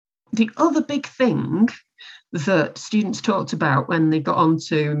the other big thing that students talked about when they got on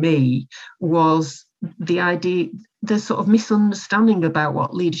to me was the idea, the sort of misunderstanding about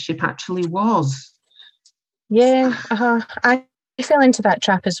what leadership actually was. Yeah, I fell into that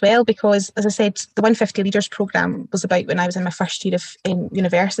trap as well because, as I said, the 150 Leaders Programme was about when I was in my first year in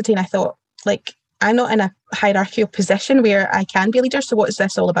university, and I thought, like, I'm not in a hierarchical position where I can be a leader, so what is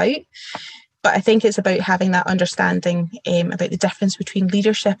this all about? But I think it's about having that understanding about the difference between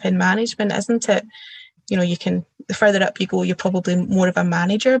leadership and management, isn't it? You know, the further up you go, you're probably more of a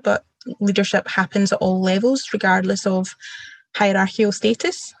manager, but leadership happens at all levels, regardless of hierarchical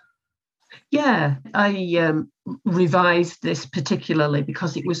status. Yeah, I revised this particularly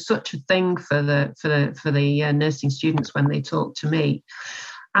because it was such a thing for the nursing students when they talked to me.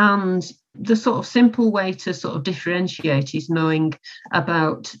 And the sort of simple way to sort of differentiate is knowing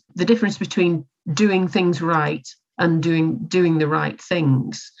about the difference between doing things right and doing the right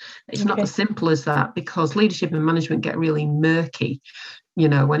things. It's not as simple as that, because leadership and management get really murky, you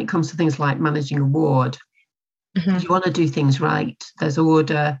know, when it comes to things like managing a ward. You want to do things right. There's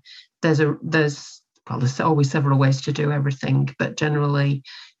order. There's always several ways to do everything, but generally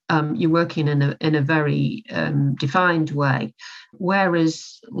you're working in a very defined way.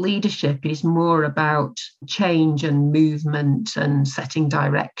 Whereas leadership is more about change and movement and setting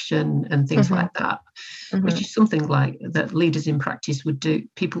direction and things like that, which is something like that leaders in practice would do,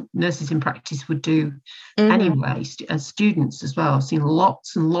 nurses in practice would do anyway, as students as well. I've seen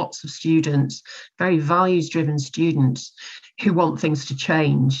lots and lots of students, very values-driven students, who want things to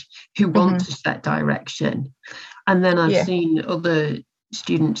change, who want to set direction. And then I've seen other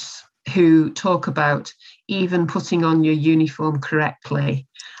students who talk about even putting on your uniform correctly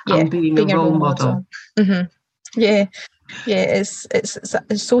and being a role model. It's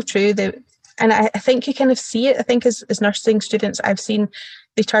so true. And I think you kind of see it. I think as nursing students, I've seen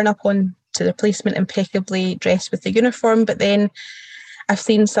they turn up on to their placement impeccably dressed with the uniform, but then I've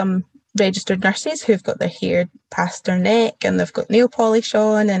seen some registered nurses who've got their hair past their neck and they've got nail polish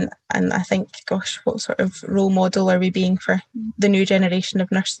on, and I think, gosh, what sort of role model are we being for the new generation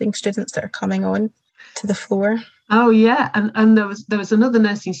of nursing students that are coming on to the floor? Oh yeah, and there was another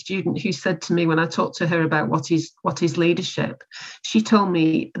nursing student who said to me when I talked to her about what is leadership, she told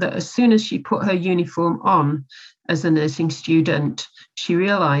me that as soon as she put her uniform on as a nursing student, she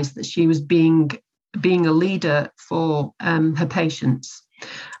realised that she was being a leader for her patients.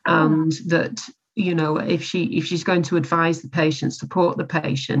 And that, you know, if she's going to advise the patient, support the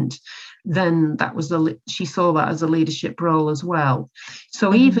patient, then she saw that as a leadership role as well.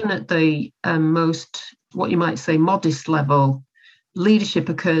 So even at the most, what you might say, modest level, leadership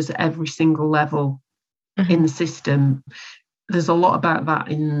occurs at every single level in the system. There's a lot about that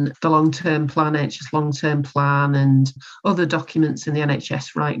in the long-term plan, NHS long-term plan, and other documents in the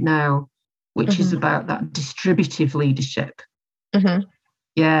NHS right now, which is about that distributive leadership.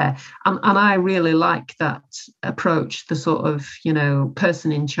 Yeah, and I really like that approach, the sort of, you know,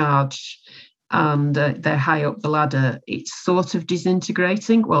 person in charge and they're high up the ladder. It's sort of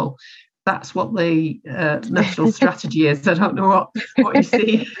disintegrating. Well, that's what the national strategy is. I don't know what you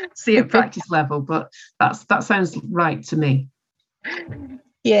see at practice level, but that sounds right to me.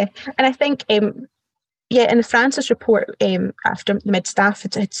 Yeah, and I think in the Francis report, after the mid-staff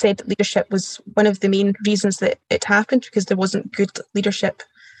had said that leadership was one of the main reasons that it happened, because there wasn't good leadership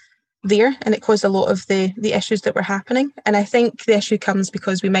there, and it caused a lot of the issues that were happening. And I think the issue comes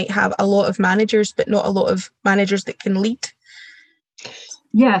because we might have a lot of managers, but not a lot of managers that can lead.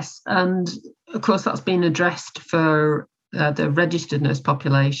 Yes, and of course that's been addressed for the registered nurse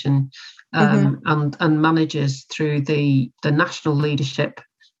population and managers through the national leadership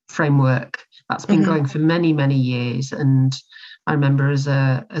framework. That's been going for many, many years. And I remember as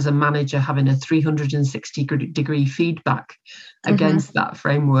a manager having a 360-degree feedback against that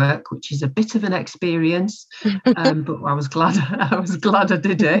framework, which is a bit of an experience, but I was glad I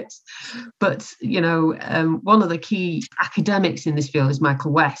did it. But, you know, one of the key academics in this field is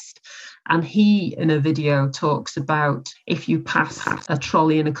Michael West. And he, in a video, talks about if you pass a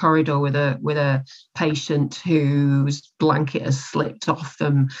trolley in a corridor with a patient whose blanket has slipped off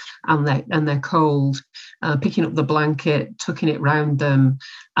them and they're cold, picking up the blanket, tucking it round them,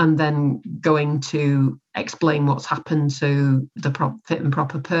 and then going to explain what's happened to the fit and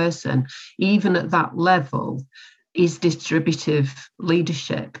proper person. Even at that level is distributive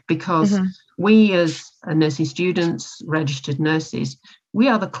leadership, because we as nursing students, registered nurses, we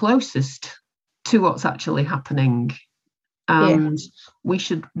are the closest to what's actually happening, and we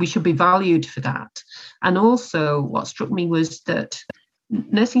should be valued for that. And also what struck me was that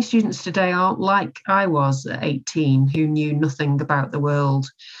nursing students today aren't like I was at 18, who knew nothing about the world.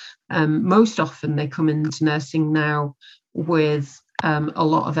 most often they come into nursing now with a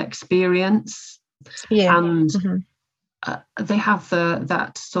lot of experience, and they have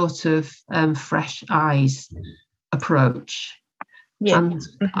that sort of fresh eyes approach. And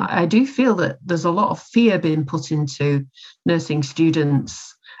I do feel that there's a lot of fear being put into nursing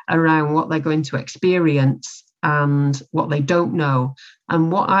students around what they're going to experience and what they don't know.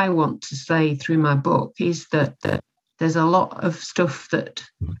 And what I want to say through my book is that there's a lot of stuff that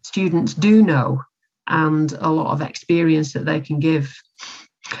students do know and a lot of experience that they can give.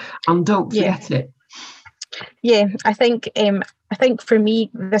 And don't forget it. Yeah, I think for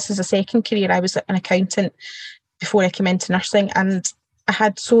me, this is a second career. I was an accountant before I came into nursing, and I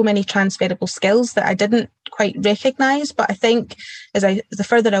had so many transferable skills that I didn't quite recognise. But I think the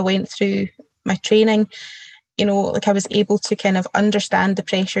further I went through my training, you know, like I was able to kind of understand the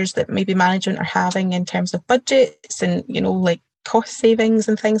pressures that maybe management are having in terms of budgets and, you know, like cost savings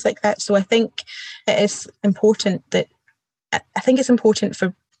and things like that. So I think it is important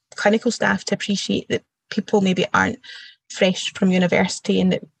for clinical staff to appreciate that people maybe aren't fresh from university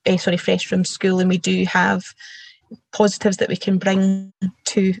and fresh from school, and we do have positives that we can bring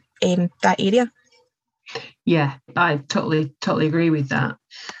to that area. Yeah, I totally agree with that.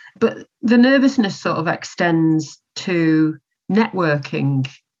 But the nervousness sort of extends to networking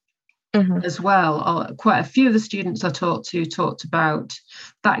as well. Quite a few of the students I talked about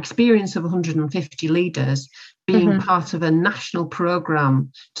that experience of 150 leaders being part of a national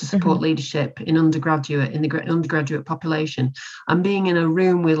programme to support leadership in the undergraduate population, and being in a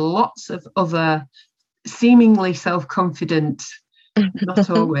room with lots of other seemingly self-confident, not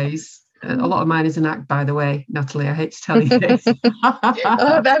always. A lot of mine is an act, by the way, Natalie. I hate to tell you this.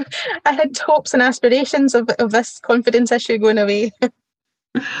 I had hopes and aspirations of this confidence issue going away.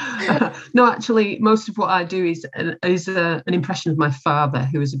 No, actually, most of what I do is an impression of my father,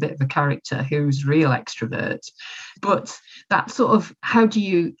 who is a bit of a character, who's a real extrovert. But that sort of, how do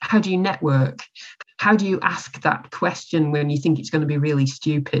you network? How do you ask that question when you think it's going to be really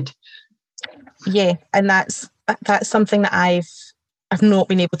stupid? Yeah, and that's something that I've not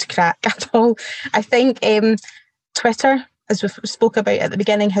been able to crack at all. I think Twitter, as we spoke about at the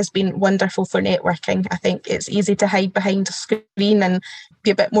beginning, has been wonderful for networking. I think it's easy to hide behind a screen and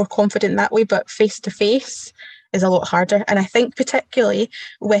be a bit more confident that way, but face-to-face is a lot harder. And I think particularly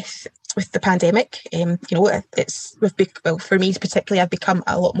with the pandemic, for me particularly, I've become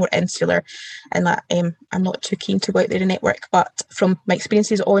a lot more insular, and that I'm not too keen to go out there and network. But from my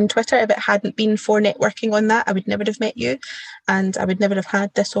experiences on Twitter, if it hadn't been for networking on that, I would never have met you, and I would never have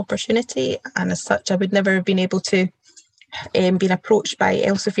had this opportunity. And as such, I would never have been able to been approached by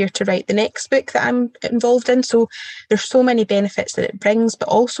Elsevier to write the next book that I'm involved in. So there's so many benefits that it brings, but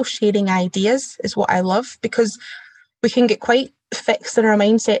also sharing ideas is what I love, because we can get quite fixed in our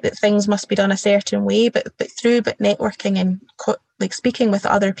mindset that things must be done a certain way, but through networking and speaking with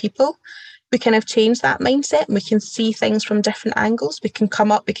other people, we kind of change that mindset, and we can see things from different angles. We can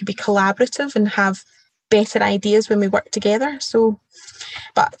be collaborative and have better ideas when we work together. So,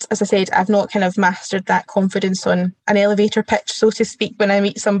 but as I said, I've not kind of mastered that confidence on an elevator pitch, so to speak, when I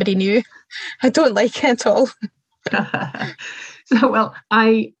meet somebody new. I don't like it at all. So, well,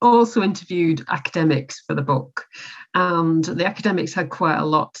 I also interviewed academics for the book, and the academics had quite a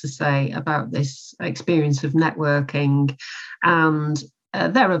lot to say about this experience of networking, and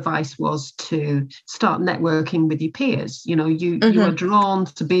their advice was to start networking with your peers. You know, you are drawn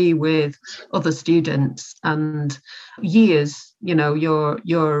to be with other students, and years, you know,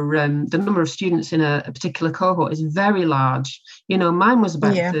 the number of students in a particular cohort is very large. You know, mine was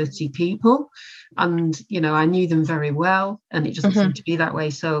about 30 people, and, you know, I knew them very well, and it doesn't seem to be that way.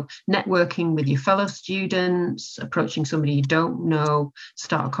 So networking with your fellow students, approaching somebody you don't know,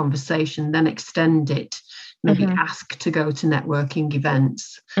 start a conversation, then extend it. Maybe ask to go to networking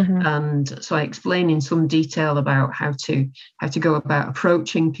events. And so I explain in some detail about how to go about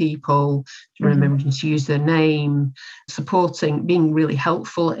approaching people, remembering to use their name, supporting, being really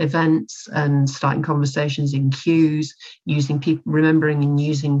helpful at events and starting conversations in queues, remembering and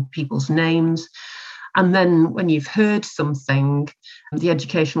using people's names. And then when you've heard something, the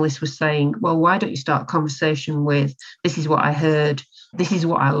educationalist was saying, well, why don't you start a conversation with, this is what I heard, this is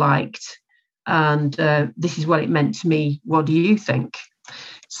what I liked, and this is what it meant to me. What do you think?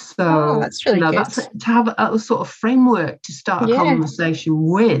 So that's really good. That's to have a sort of framework to start a conversation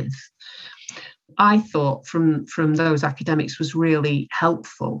with. I thought from those academics was really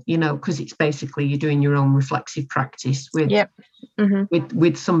helpful, you know, because it's basically you're doing your own reflexive practice with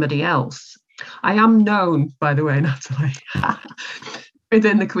with somebody else. I am known, by the way, Natalie,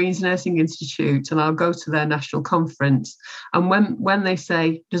 within the Queen's Nursing Institute, and I'll go to their national conference. And when they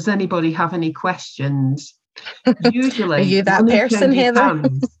say, "Does anybody have any questions?" Usually, are you that one person, Heather?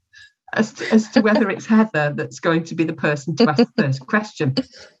 hands as to whether it's Heather that's going to be the person to ask the first question.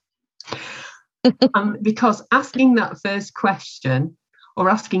 Because asking that first question, or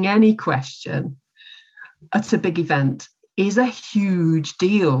asking any question at a big event, is a huge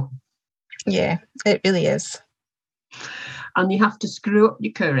deal. Yeah, it really is. And you have to screw up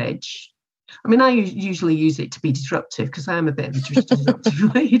your courage. I mean, I usually use it to be disruptive, because I am a bit of a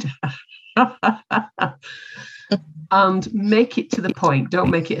disruptive leader. And make it to the point. Don't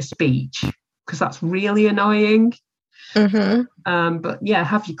make it a speech, because that's really annoying. Mm-hmm. But yeah,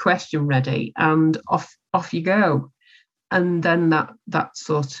 have your question ready, and off you go. And then that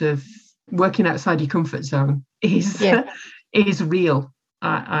sort of working outside your comfort zone is real,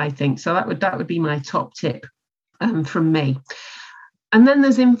 I think. So that would be my top tip from me. And then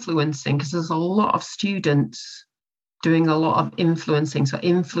there's influencing, because there's a lot of students doing a lot of influencing. So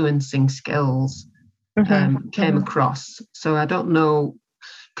influencing skills came across. So I don't know,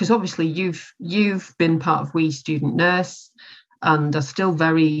 because obviously you've been part of We Student Nurse, and are still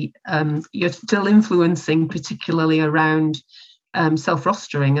you're still influencing, particularly around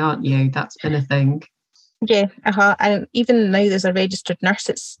self-rostering, aren't you? That's been a thing. Yeah, and even now there's a registered nurse,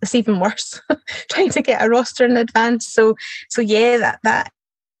 it's even worse trying to get a roster in advance. So yeah, that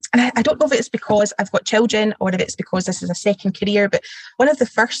and I don't know if it's because I've got children or if it's because this is a second career, but one of the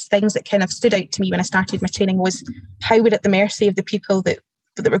first things that kind of stood out to me when I started my training was how we're at the mercy of the people that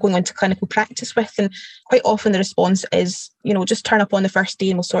we're going into clinical practice with. And quite often the response is, just turn up on the first day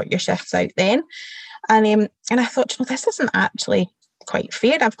and we'll sort your shifts out then. And I thought, this isn't actually quite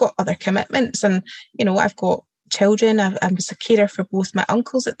fair. I've got other commitments, and I've got children. I was a carer for both my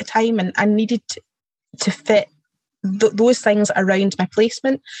uncles at the time, and I needed to fit those things around my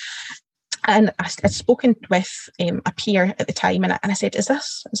placement. And I'd spoken with a peer at the time, and I said, "Is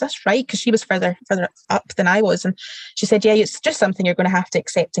this right?" Because she was further up than I was, and she said, "Yeah, it's just something you're going to have to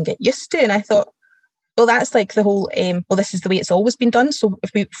accept and get used to." And I thought, well, that's like the whole, well, this is the way it's always been done. So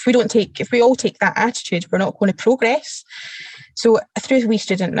if we all take that attitude, we're not going to progress. So through We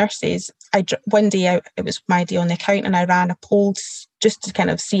Student Nurses, one day it was my day on the account, and I ran a poll just to kind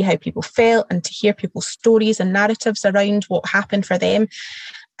of see how people felt and to hear people's stories and narratives around what happened for them.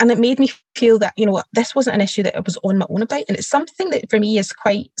 And it made me feel that, this wasn't an issue that I was on my own about. And it's something that for me is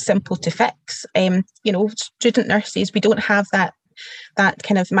quite simple to fix. Student nurses, we don't have that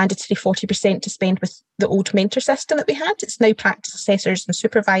kind of mandatory 40% to spend with the old mentor system that we had. It's now practice assessors and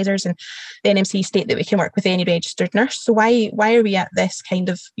supervisors, and the NMC state that we can work with any registered nurse. So why are we at this kind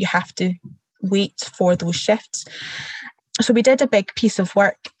of, you have to wait for those shifts? So we did a big piece of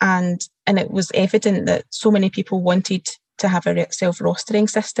work, and it was evident that so many people wanted to have a self-rostering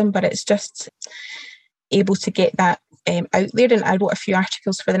system, but it's just able to get that out there. And I wrote a few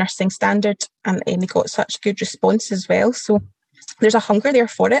articles for the Nursing Standard, and we got such good response as well. So there's a hunger there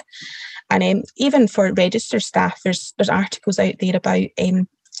for it. And even for registered staff, there's articles out there about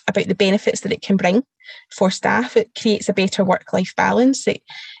the benefits that it can bring for staff. It creates a better work-life balance. It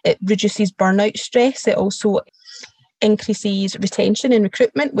reduces burnout stress. It also increases retention and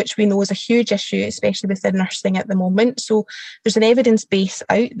recruitment, which we know is a huge issue, especially within nursing at the moment. So there's an evidence base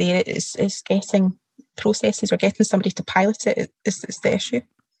out there. It's getting processes or getting somebody to pilot it is the issue.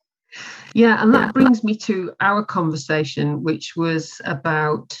 Yeah, and that brings me to our conversation, which was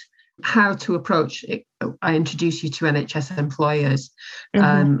about how to approach it. I introduced you to NHS employers.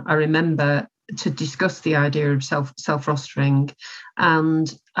 I remember to discuss the idea of self-rostering,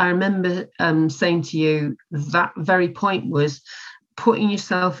 and I remember saying to you that very point was putting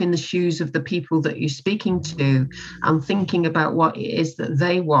yourself in the shoes of the people that you're speaking to and thinking about what it is that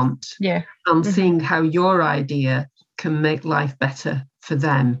they want, and seeing how your idea can make life better for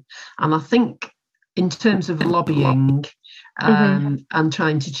them. And I think in terms of lobbying and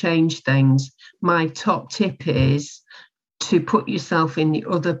trying to change things, my top tip is to put yourself in the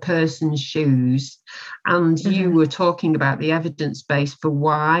other person's shoes. And you were talking about the evidence base for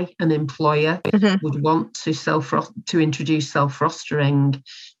why an employer would want to introduce self-rostering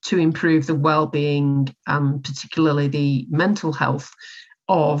to improve the well-being and particularly the mental health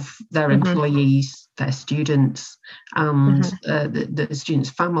of their employees, their students, and the students'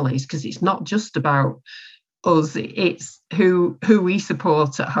 families, because it's not just about us, it's who we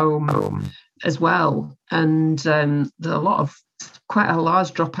support at home as well. And there's quite a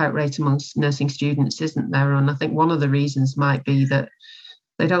large dropout rate amongst nursing students, isn't there? And I think one of the reasons might be that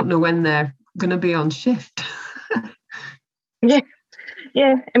they don't know when they're going to be on shift. Yeah.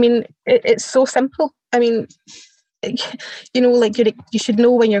 I mean, it's so simple. I mean, like you should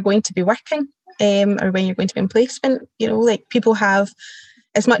know when you're going to be working, or when you're going to be in placement. Like people have,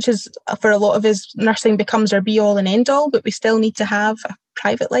 as much as for a lot of us, nursing becomes our be all and end all, but we still need to have a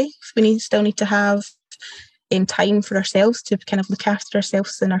private life. We still need to have time for ourselves to kind of look after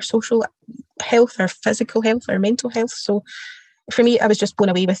ourselves in our social health, our physical health, our mental health. So for me, I was just blown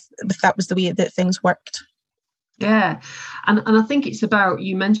away with that was the way that things worked. Yeah. And I think it's about,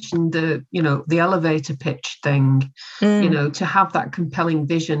 you mentioned the elevator pitch thing, to have that compelling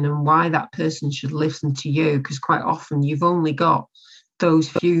vision and why that person should listen to you, because quite often you've only got those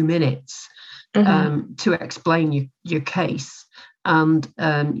few minutes to explain your case. And,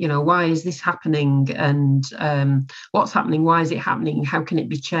 why is this happening? And what's happening? Why is it happening? How can it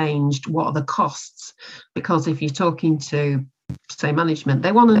be changed? What are the costs? Because if you're talking to, say, management,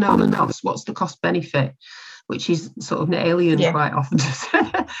 they want to know the costs. What's the cost benefit? Which is sort of an alien quite often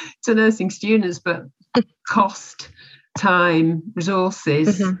to nursing students, but cost, time,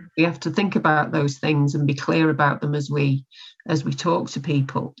 resources, we have to think about those things and be clear about them as we talk to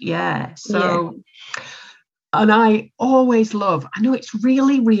people. And I always love, I know it's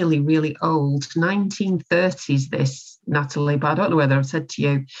really, really, really old, 1930s this, Natalie, but I don't know whether I've said to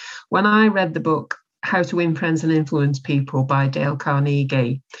you, when I read the book, How to Win Friends and Influence People by Dale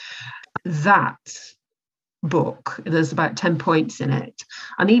Carnegie, that book, there's about 10 points in it.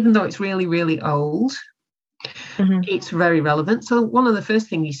 And even though it's really, really old, it's very relevant. So one of the first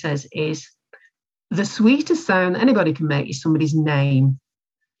things he says is, the sweetest sound anybody can make is somebody's name.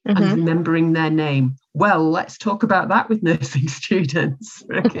 And remembering their name. Well, let's talk about that with nursing students.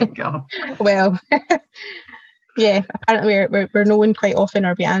 Okay, God. Well, yeah, apparently we're known quite often,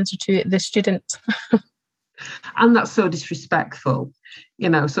 or we answer to the student. And that's so disrespectful,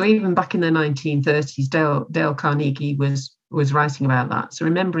 So even back in the 1930s, Dale Carnegie was writing about that. So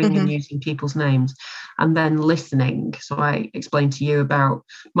remembering and using people's names, and then listening. So I explained to you about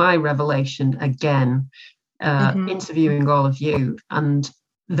my revelation again, interviewing all of you, and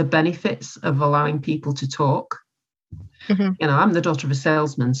the benefits of allowing people to talk. I'm the daughter of a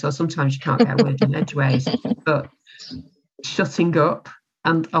salesman, so sometimes you can't get a word in edgeways, but shutting up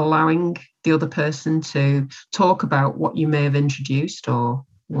and allowing the other person to talk about what you may have introduced, or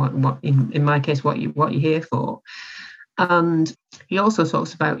what in my case, what you're here for. And he also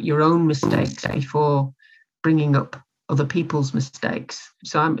talks about your own mistakes before bringing up other people's mistakes.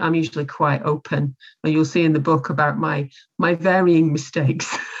 So I'm usually quite open, and you'll see in the book about my varying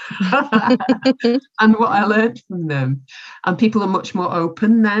mistakes and what I learned from them. And people are much more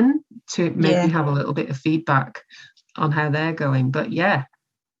open then to maybe have a little bit of feedback on how they're going. But yeah.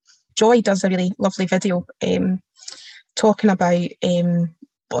 Joy does a really lovely video talking about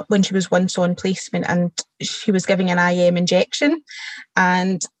when she was once on placement and she was giving an IM injection,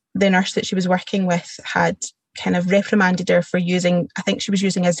 and the nurse that she was working with had kind of reprimanded her for using, I think she was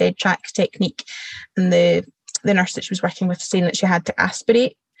using a Z-track technique, and the nurse that she was working with saying that she had to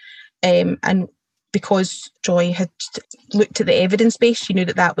aspirate, and because Joy had looked at the evidence base, she knew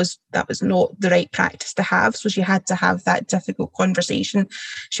that was not the right practice to have, so she had to have that difficult conversation.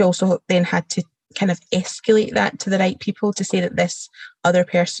 She also then had to kind of escalate that to the right people to say that this other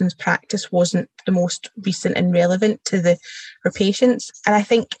person's practice wasn't the most recent and relevant to her patients. And I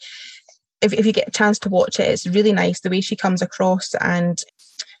think if you get a chance to watch it, it's really nice the way she comes across, and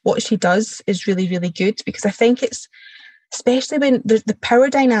what she does is really, really good, because I think it's, especially when the power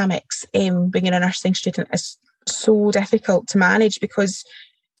dynamics when you're a nursing student is so difficult to manage, because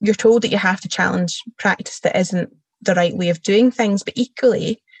you're told that you have to challenge practice that isn't the right way of doing things, but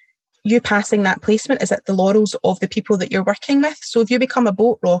equally you passing that placement is at the laurels of the people that you're working with. So if you become a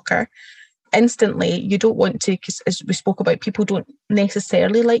boat rocker, instantly you don't want to, because as we spoke about, people don't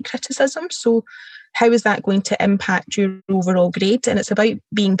necessarily like criticism. So how is that going to impact your overall grade? And it's about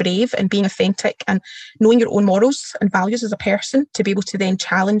being brave and being authentic and knowing your own morals and values as a person to be able to then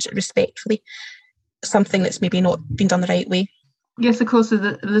challenge respectfully something that's maybe not been done the right way. Yes, of course,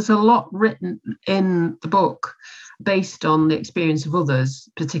 there's a lot written in the book based on the experience of others,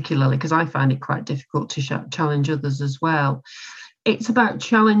 particularly because I find it quite difficult to challenge others as well. It's about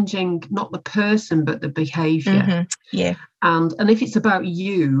challenging not the person, but the behaviour. Yeah. And if it's about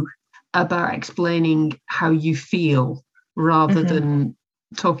you, about explaining how you feel rather than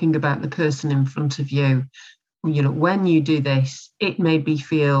talking about the person in front of you. When you do this, it made me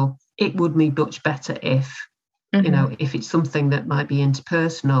feel it would be much better if, if it's something that might be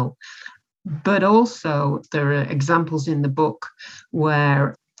interpersonal. But also there are examples in the book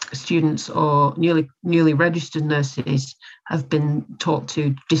where students or newly registered nurses have been taught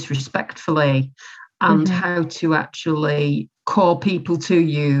to disrespectfully, and how to actually call people to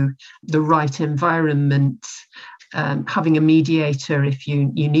you, the right environment, having a mediator if you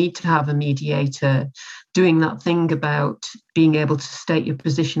need to have a mediator, doing that thing about being able to state your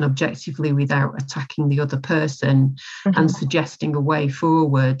position objectively without attacking the other person, and suggesting a way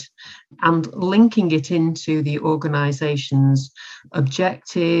forward, and linking it into the organisation's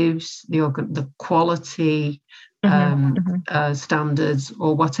objectives, the quality standards,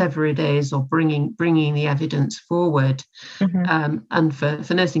 or whatever it is, or bringing the evidence forward. And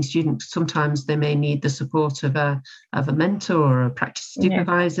for nursing students, sometimes they may need the support of a mentor or a practice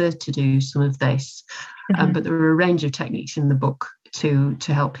supervisor to do some of this. But there are a range of techniques in the book to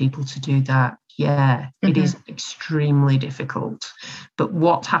help people to do that. It is extremely difficult. But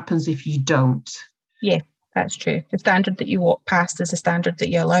what happens if you don't? Yeah, that's true. The standard that you walk past is the standard that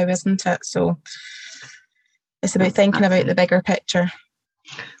you allow, isn't it? So it's about thinking about the bigger picture.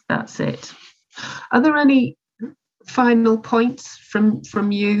 That's it. Are there any final points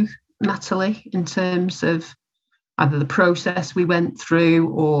from you, Natalie, in terms of either the process we went through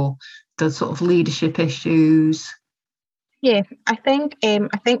or the sort of leadership issues? Yeah, I think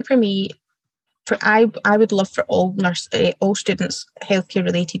for me, I would love for all students, healthcare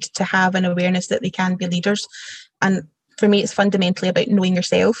related, to have an awareness that they can be leaders. And for me, it's fundamentally about knowing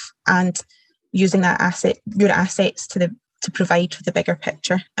yourself and using your assets to provide for the bigger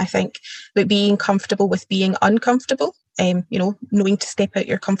picture. I think about being comfortable with being uncomfortable, knowing to step out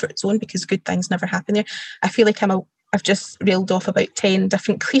your comfort zone, because good things never happen there. I feel like I've just reeled off about 10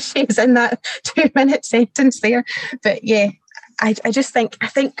 different cliches in that 2-minute sentence there. But yeah, I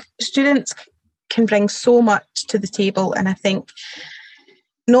think students can bring so much to the table, and I think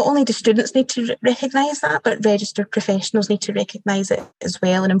not only do students need to recognise that, but registered professionals need to recognise it as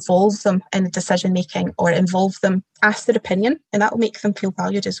well and involve them in the decision making, or ask their opinion, and that will make them feel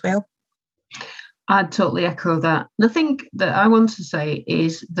valued as well. I'd totally echo that. The thing that I want to say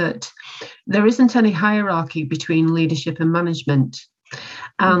is that there isn't any hierarchy between leadership and management,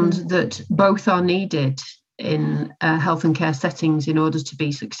 and that both are needed in health and care settings in order to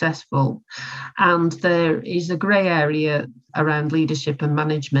be successful. And there is a grey area around leadership and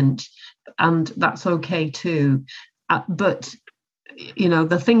management, and that's okay too. But,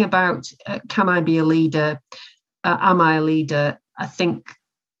 the thing about can I be a leader? Am I a leader? I think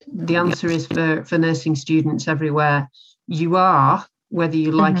the answer is for nursing students everywhere, you are, whether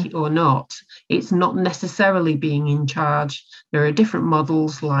you like it or not. It's not necessarily being in charge. There are different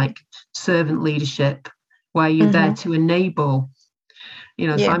models like servant leadership, where you're there to enable.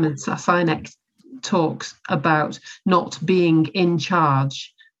 Simon Sinek talks about not being in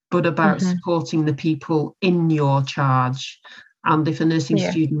charge, but about supporting the people in your charge. And if a nursing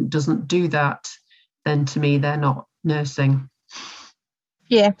student doesn't do that, then to me, they're not nursing.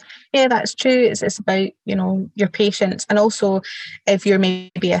 Yeah, that's true. It's about, your patients. And also, if you're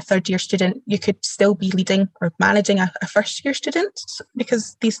maybe a third-year student, you could still be leading or managing a first-year student,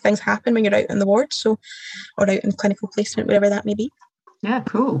 because these things happen when you're out in the ward, or out in clinical placement, wherever that may be. Yeah,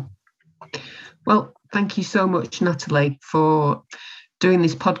 cool. Well, thank you so much, Natalie, for doing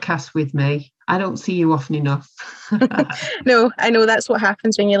this podcast with me. I don't see you often enough. No, I know that's what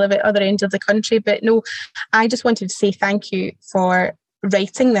happens when you live at other ends of the country. But no, I just wanted to say thank you for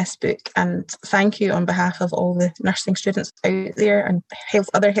writing this book, and thank you on behalf of all the nursing students out there and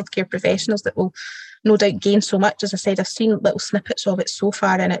other healthcare professionals that will no doubt gain so much. As I said, I've seen little snippets of it so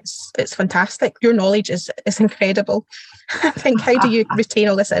far, and it's fantastic. Your knowledge is incredible. I think, how do you retain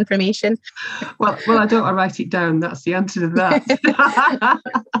all this information? Well, I don't write it down. That's the answer to that.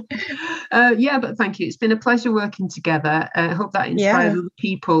 But thank you. It's been a pleasure working together. I hope that inspires other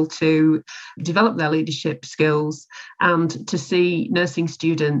people to develop their leadership skills and to see nursing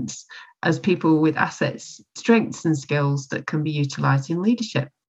students as people with assets, strengths and skills that can be utilised in leadership.